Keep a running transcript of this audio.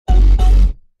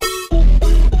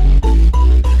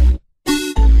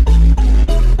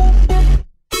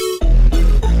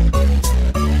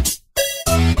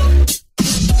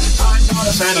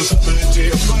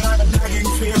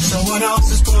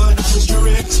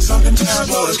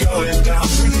tempo is going down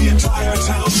through the entire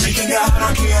town, making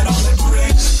anarchy and all it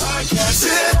brings. I can't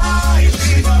sit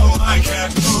idly, no, I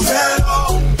can't move at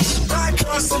all. I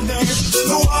curse the name,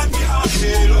 the one behind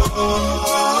it all.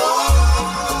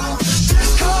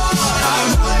 Discord,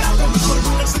 I'm high on the moon,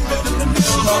 I'm sleeping in the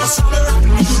middle of a summer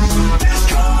afternoon.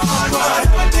 Discord,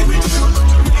 whatever did we do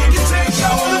to make it take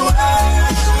all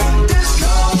away?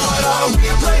 Discord, are we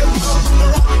a play alone,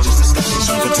 or are we just a stepping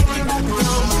stone for taking back the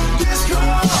road?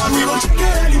 Discord, we won't take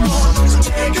it anymore, so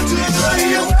take it to the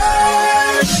away.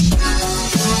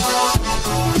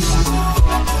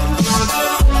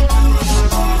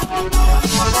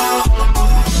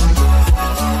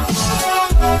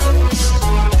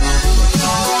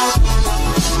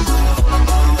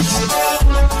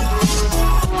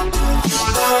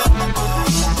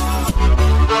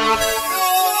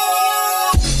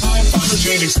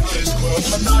 Changing status quo,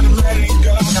 I'm not letting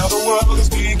go. Now the world is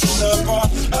being torn apart.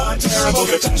 A terrible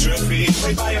catastrophe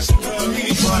played by a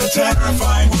symphony. What a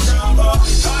terrifying world.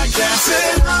 I can't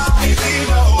sit idly,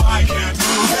 no, I can't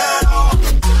move at all.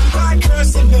 I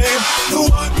curse the name, the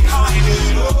one behind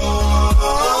it all.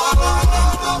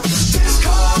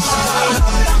 Discord, I'm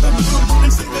high on the moon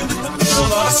and sleeping in the middle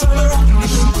of a summer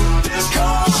afternoon.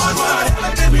 Discord,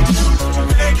 whatever did we do to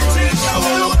make it take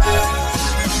our away?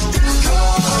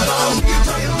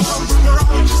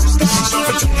 So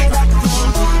for taking back the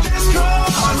road, Discord,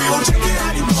 we won't take it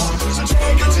anymore, so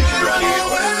take it to running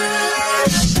away.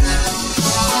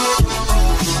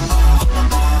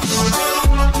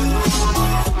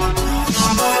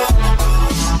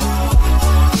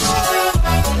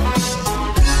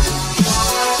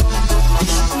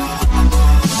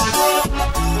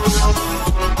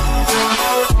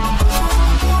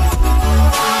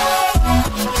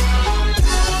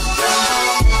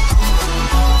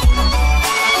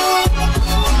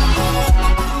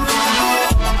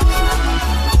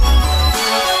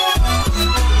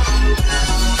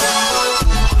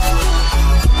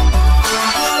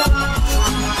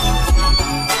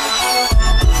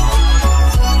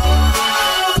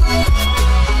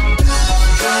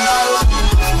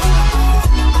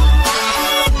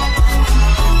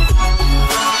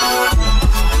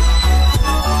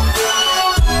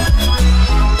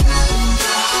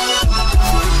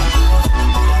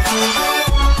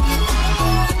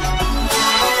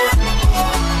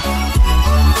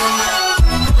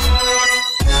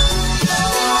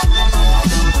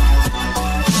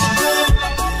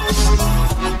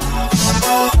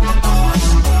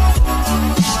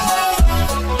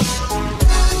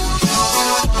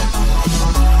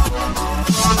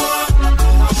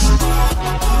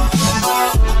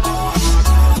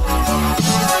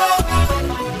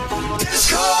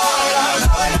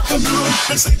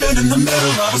 And sleeping in the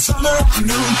middle of a summer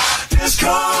afternoon.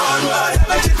 Discord,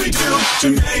 whatever did we do to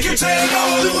make it take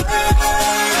all the way?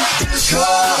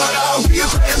 Discord, are we a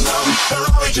prey alone, or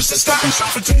are we just a stepping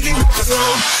stone for taking back the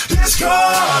throne?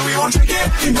 Discord, we won't take it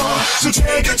anymore, so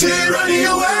take a tyranny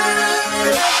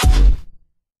away.